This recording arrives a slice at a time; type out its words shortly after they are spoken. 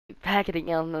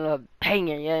packing on the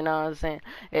banger, you know what I'm saying?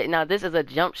 Now this is a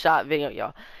jump shot video,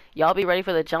 y'all. Y'all be ready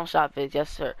for the jump shot vids, yes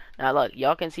sir. Now look,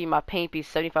 y'all can see my paint piece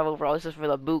 75 overall. This is for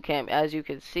the boot camp. As you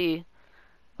can see,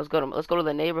 let's go to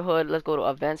the neighborhood. Let's go to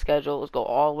event schedule. Let's go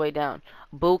all the way down.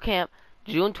 Boot camp,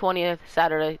 June 20th,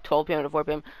 Saturday, 12 p.m. to 4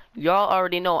 p.m. Y'all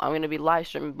already know I'm gonna be live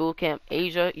streaming boot camp,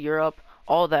 Asia, Europe,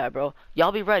 all that, bro.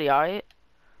 Y'all be ready, all right?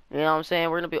 You know what I'm saying?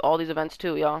 We're gonna be all these events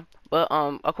too, y'all. But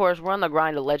of course, we're on the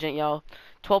grind to legend, y'all.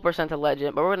 12% to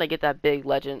legend, but we're gonna get that big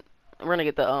legend. We're gonna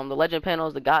get the legend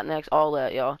panels, the got next, all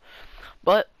that, y'all.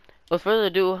 But with further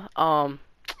ado,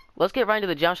 let's get right into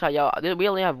the jump shot, y'all. We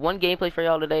only have one gameplay for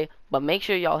y'all today, but make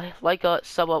sure y'all like us,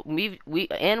 sub up. We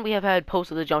have had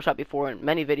posted the jump shot before in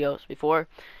many videos before,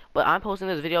 but I'm posting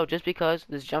this video just because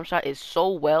this jump shot is so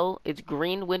well. Its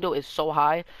green window is so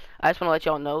high. I just want to let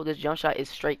y'all know this jump shot is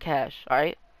straight cash. All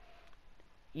right.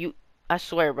 I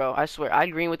swear, bro. I swear. I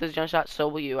agree with this jump shot. So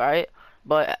will you. All right.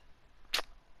 But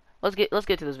let's get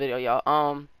to this video,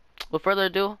 y'all. With further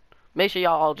ado, make sure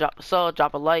y'all all drop a sub,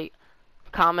 drop a like,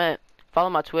 comment, follow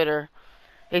my Twitter,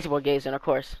 Boy Gaze, and of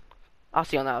course, I'll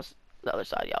see you on the other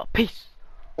side, y'all. Peace.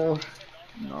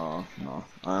 No,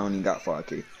 I only got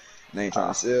 5K. They ain't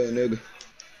trying to sell, nigga.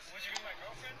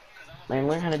 Man,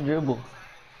 learn how to dribble.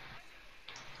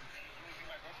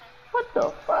 What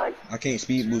the fuck? I can't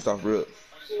speed boost off rip.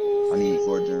 I need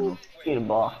 4 journal. Get the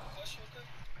ball.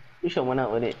 You should went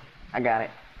up with it. I got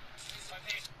it.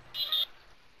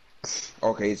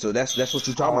 Okay, so that's what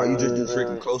you talking about. You just do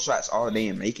freaking close shots all day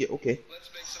and make it. Okay.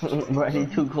 Bro, I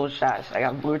need 2 close shots. I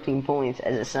got 14 points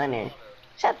as a center.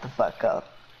 Shut the fuck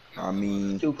up. I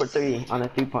mean, 2 for 3 on the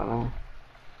 3-point line.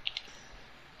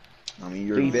 I mean,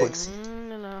 you're Vex.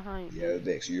 Yeah,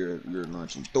 Vex, you're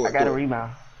launching. I got a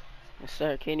rebound. Yes,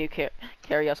 sir. Can you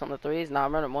carry us on the threes? Nah,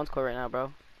 I'm running 1 score right now,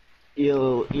 bro.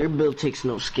 Yo, your build takes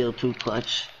no skill to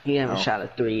clutch. He haven't shot a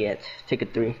 3 yet. Take a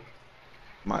 3.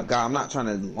 My God, I'm not trying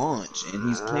to launch, and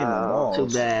he's playing the balls. Too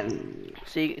bad.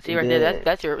 See right there.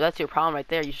 That's your problem right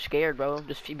there. You're scared, bro.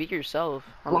 Just be yourself.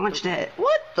 Launch that.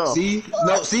 What the? See?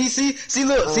 No. See.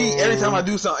 Look. See. Every time I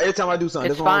do something.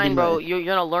 It's fine, bro. You're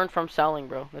gonna learn from selling,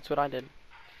 bro. That's what I did.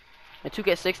 In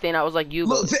 2K16, I was like you.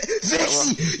 Look,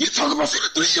 Vexy, you talk about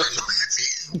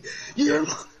you're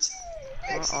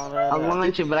I'm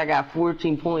launching, but I got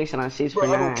 14 points and I 6 for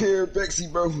 9. I don't care, Vexy,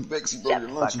 bro. You're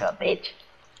launching. Fuck up, bitch.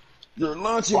 You're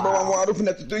launching, bro. I'm wide open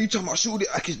at the 3. You talking about shoot it?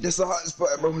 That's the hot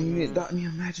spot, bro. When you need dot me,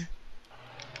 imagine.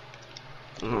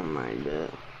 Oh my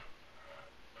God.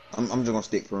 I'm just gonna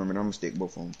stick perimeter. I'm gonna stick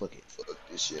both of them. Fuck it. Fuck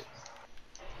this shit.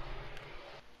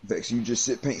 Vex, you just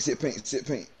sit paint.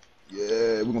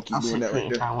 Yeah, we're gonna keep doing that right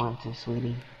there. I want to,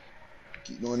 sweetie.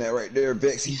 Keep doing that right there,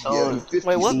 Vexy. Yeah, 50.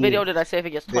 Wait, what video did I say if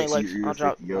it gets 20 likes? I'll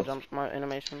jump my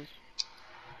animations.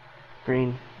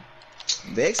 Green.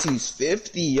 Vexy's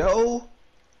 50, yo.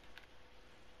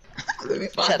 Let me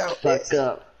find out. Shut the fuck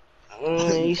up.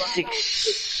 You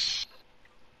 6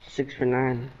 for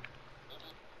 9.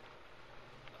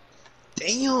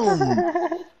 Damn.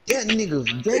 That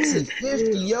nigga Vexy's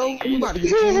 50, yo. We about to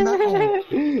get cleaned up on.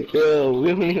 Yo, we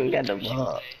don't even got the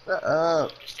ball. Shut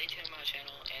up.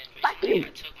 Fuck you.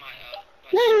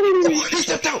 Oh, he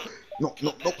stepped out. No.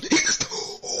 Oh,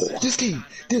 this game.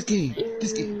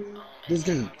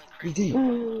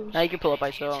 Now you can pull up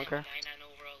ISO, I don't care.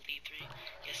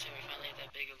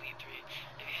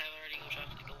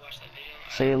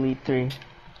 Say Elite 3.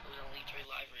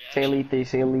 Say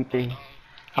Elite 3.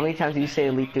 How many times do you say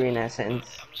Elite 3 in that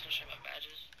sentence?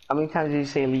 How many times do you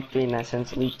say Elite 3 in that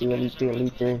sentence? Elite 3.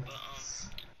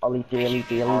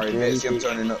 Alright, Vexy, I'm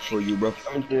turning up for you, bro.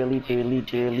 Elite 3.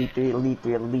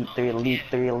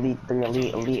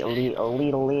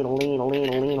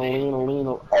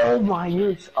 Oh my,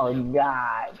 you're a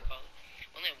god.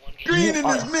 Green in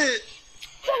his mid.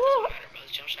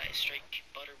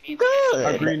 Good.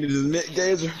 I green in his mid,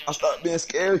 Gazer. I stopped being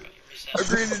scared. I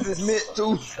green in his mid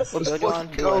too. What's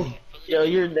fucking go? Yo,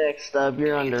 you're next up.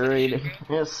 You're underrated.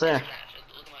 Yes, sir.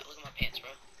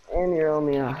 And you're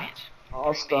only a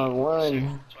All-Star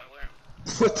 1.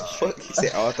 What the fuck? He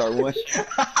said All-Star 1.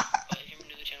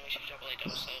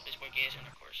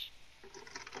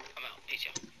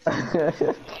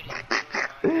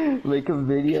 Make a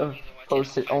video,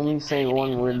 post it only saying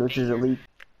 1 word, which is elite.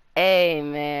 Hey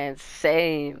man,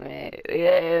 same man.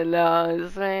 Yeah, no, I'm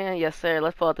saying, yes sir.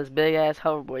 Let's pull out this big ass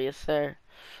hoverboard, yes sir.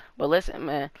 But listen,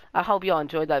 man, I hope y'all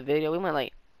enjoyed that video. We went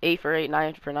like 8 for 8,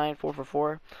 9 for 9, 4 for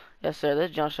 4. Yes sir.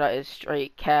 This jump shot is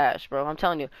straight cash, bro. I'm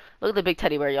telling you. Look at the big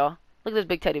teddy bear, y'all. Look at this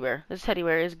big teddy bear. This teddy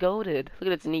bear is goated. Look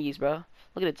at its knees, bro.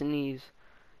 Look at its knees.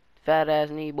 Fat ass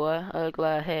knee, boy.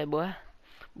 Ugly head, boy.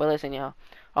 But listen, y'all.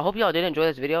 I hope y'all did enjoy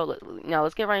this video. Now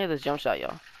let's get right into this jump shot,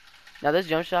 y'all. Now this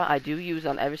jump shot I do use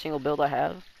on every single build I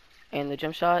have, and the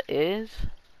jump shot is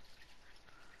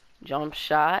jump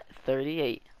shot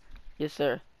 38. Yes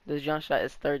sir, this jump shot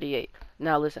is 38.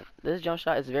 Now listen, this jump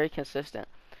shot is very consistent.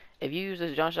 If you use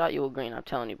this jump shot, you will green. I'm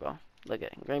telling you, bro. Look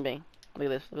at it. Green bang. Look at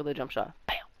this. Look at the jump shot.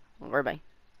 Bam. Green bang.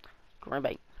 Green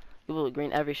bang. You will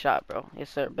green every shot, bro. Yes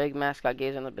sir. Big mascot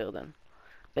gazer in the building.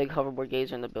 Big hoverboard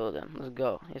gazer in the building. Let's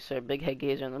go. Yes sir. Big head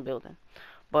gazer in the building.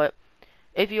 But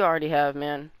if you already have,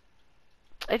 man,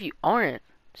 if you aren't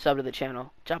subbed to the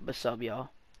channel, drop a sub, y'all.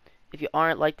 If you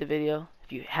aren't liked the video,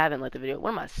 if you haven't liked the video, what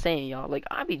am I saying, y'all? Like,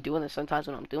 I be doing this sometimes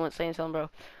when I'm saying something, bro.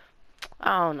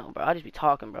 I don't know, bro. I just be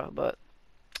talking, bro. But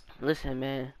listen,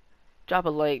 man. Drop a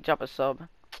like, drop a sub.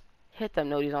 Hit them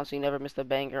noties on so you never miss a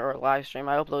banger or a live stream.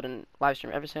 I upload a live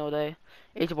stream every single day.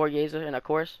 H-Board Gazer, and of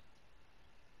course,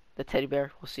 the teddy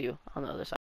bear. We'll see you on the other side.